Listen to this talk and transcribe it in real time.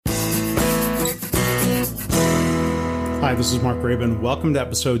Hi, this is Mark Graban. Welcome to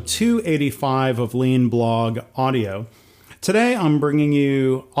episode 285 of Lean Blog Audio. Today, I'm bringing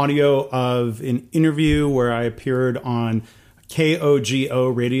you audio of an interview where I appeared on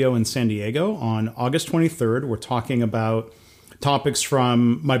KOGO Radio in San Diego on August 23rd. We're talking about topics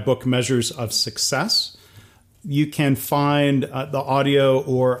from my book, Measures of Success. You can find the audio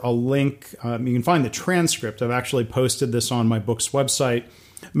or a link. You can find the transcript. I've actually posted this on my book's website,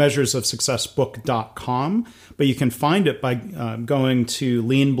 measuresofsuccessbook.com. But you can find it by going to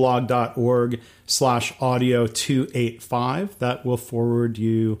leanblog.org/audio 285. That will forward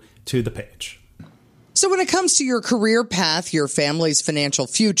you to the page. So when it comes to your career path, your family's financial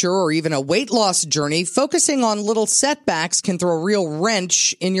future, or even a weight loss journey, focusing on little setbacks can throw a real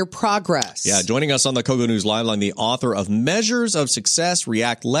wrench in your progress. Yeah, joining us on the Kogo News Live Line, the author of Measures of Success,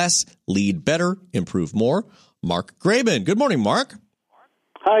 React Less, Lead Better, Improve More, Mark Graban. Good morning, Mark.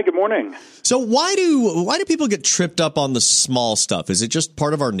 Hi, good morning. So why do people get tripped up on the small stuff? Is it just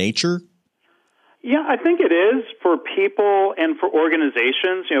part of our nature? Yeah, I think it is for people and for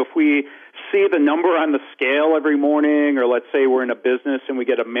organizations. You know, if we see the number on the scale every morning, or let's say we're in a business and we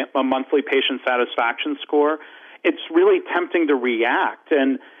get a monthly patient satisfaction score, it's really tempting to react.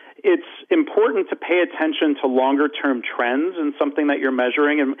 And it's important to pay attention to longer-term trends in something that you're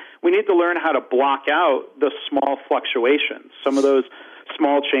measuring. And we need to learn how to block out the small fluctuations. Some of those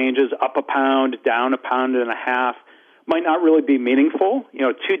small changes, up a pound, down a pound and a half, might not really be meaningful. You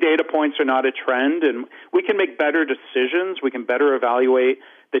know, 2 data points are not a trend, and we can make better decisions. We can better evaluate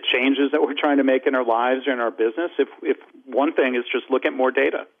the changes that we're trying to make in our lives or in our business if one thing is just look at more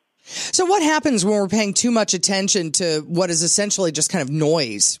data. So what happens when we're paying too much attention to what is essentially just kind of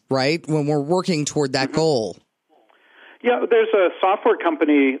noise, right, when we're working toward that goal? Yeah, there's a software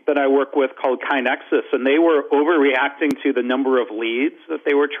company that I work with called KaiNexus, and they were overreacting to the number of leads that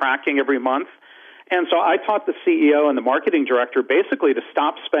they were tracking every month. And so I taught the CEO and the marketing director basically to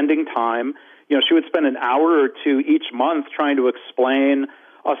stop spending time. You know, she would spend an hour or two each month trying to explain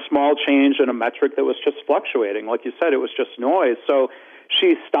a small change in a metric that was just fluctuating. Like you said, it was just noise. So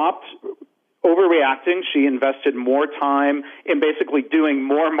she stopped overreacting. She invested more time in basically doing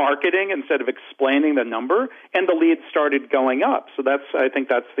more marketing instead of explaining the number, and the leads started going up. So I think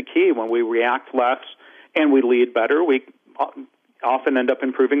that's the key. When we react less and we lead better, we often end up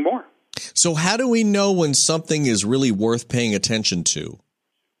improving more. So how do we know when something is really worth paying attention to?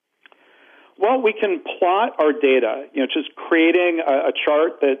 Well, we can plot our data, just creating a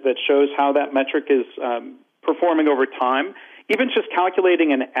chart that shows how that metric is performing over time. Even just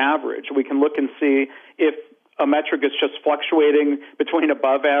calculating an average, we can look and see if a metric is just fluctuating between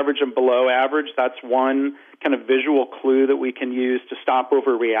above average and below average. That's one kind of visual clue that we can use to stop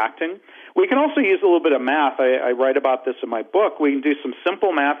overreacting. We can also use a little bit of math. I write about this in my book. We can do some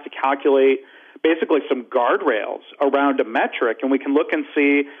simple math to calculate basically some guardrails around a metric, and we can look and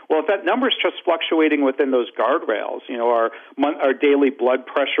see, well, if that number is just fluctuating within those guardrails, our daily blood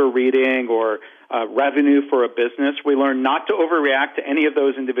pressure reading or revenue for a business, we learn not to overreact to any of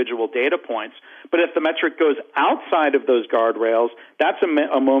those individual data points. But if the metric goes outside of those guardrails, that's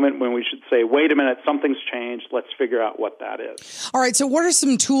a moment when we should say, wait a minute, something's changed. Let's figure out what that is. All right. So what are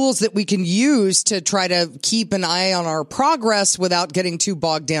some tools that we can use to try to keep an eye on our progress without getting too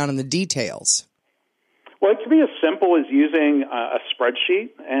bogged down in the details? Well, it can be as simple as using a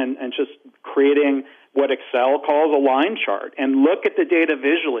spreadsheet and just creating what Excel calls a line chart and look at the data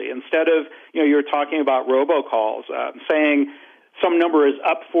visually. Instead of, you're talking about robocalls, saying some number is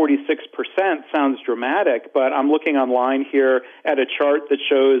up 46% sounds dramatic, but I'm looking online here at a chart that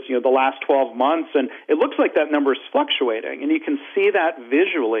shows, the last 12 months, and it looks like that number is fluctuating. And you can see that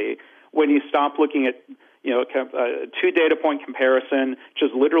visually when you stop looking at a 2 data point comparison,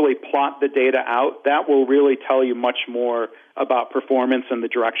 just literally plot the data out. That will really tell you much more about performance and the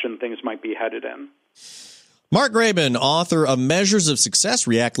direction things might be headed in. Mark Graban, author of Measures of Success,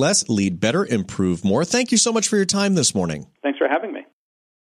 React Less, Lead Better, Improve More. Thank you so much for your time this morning. Thanks for having me.